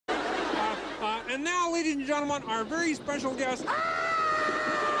And now, ladies and gentlemen, our very special guest. Our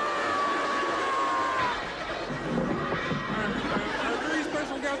very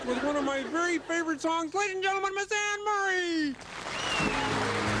special guest with one of my very favorite songs. Ladies and gentlemen, Miss Anne Murray.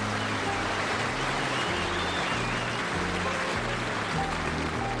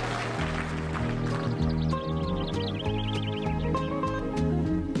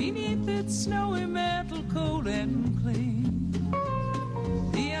 Beneath its snowy mantle, cold and clean,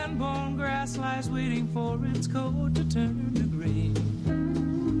 the unborn grass lies waiting for its coat to turn to green.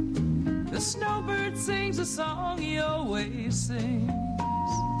 The snowbird sings a song he always sings,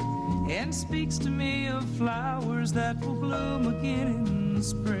 and speaks to me of flowers that will bloom again in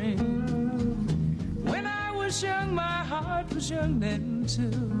spring. When I was young, my heart was young then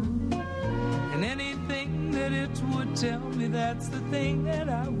too, and anything that it would tell me, that's the thing that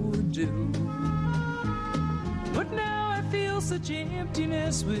I would do. But now I feel such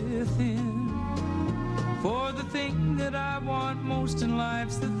emptiness within, for the thing that I want most in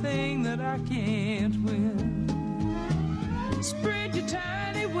life's the thing that I can't win. Spread your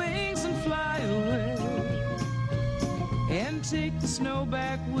tiny wings and fly away, and take the snow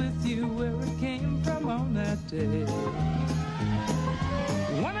back with you where it came from on that day.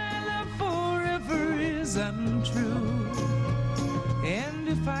 One I love forever is untrue, and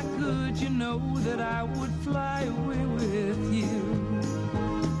if I could, you know that I would fly away with you.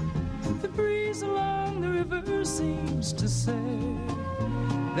 The breeze along the river seems to say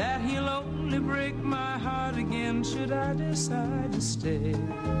that he'll only break my heart again should I decide to stay.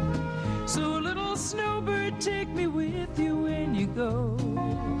 So little snowbird, take me with you when you go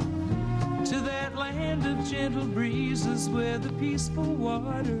to that land of gentle breezes where the peaceful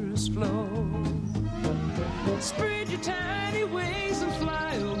waters flow. Spread your tiny wings and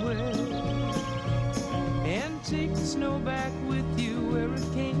fly away, and take the snow back with you where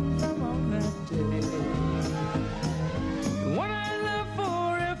it came from on that day. The one I love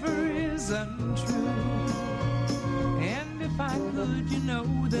forever is untrue, and if I could, you know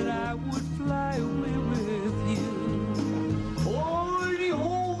that I would fly away with you. Alrighty,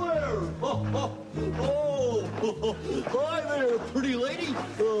 ho there! Oh, hi there, pretty lady.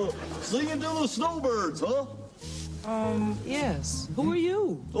 Singing to the snowbirds, huh? Yes. Who are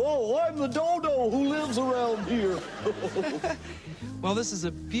you? Oh, I'm the dodo who lives around here. Well, this is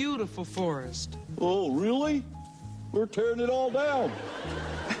a beautiful forest. Oh, really? We're tearing it all down.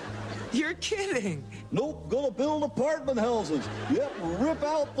 You're kidding. Nope, gonna build apartment houses. Yep, rip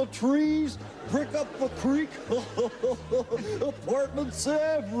out the trees, brick up the creek. Apartments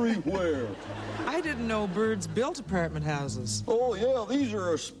everywhere. I didn't know birds built apartment houses. Oh, yeah, these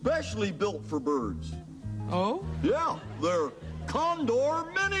are especially built for birds. Oh? Yeah, they're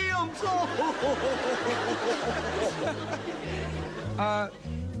condominiums.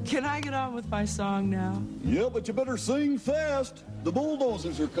 Can I get on with my song now? Yeah, but you better sing fast. The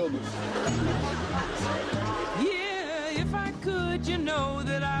bulldozers are coming. Yeah, if I could, you know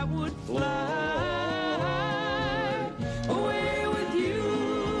that I would fly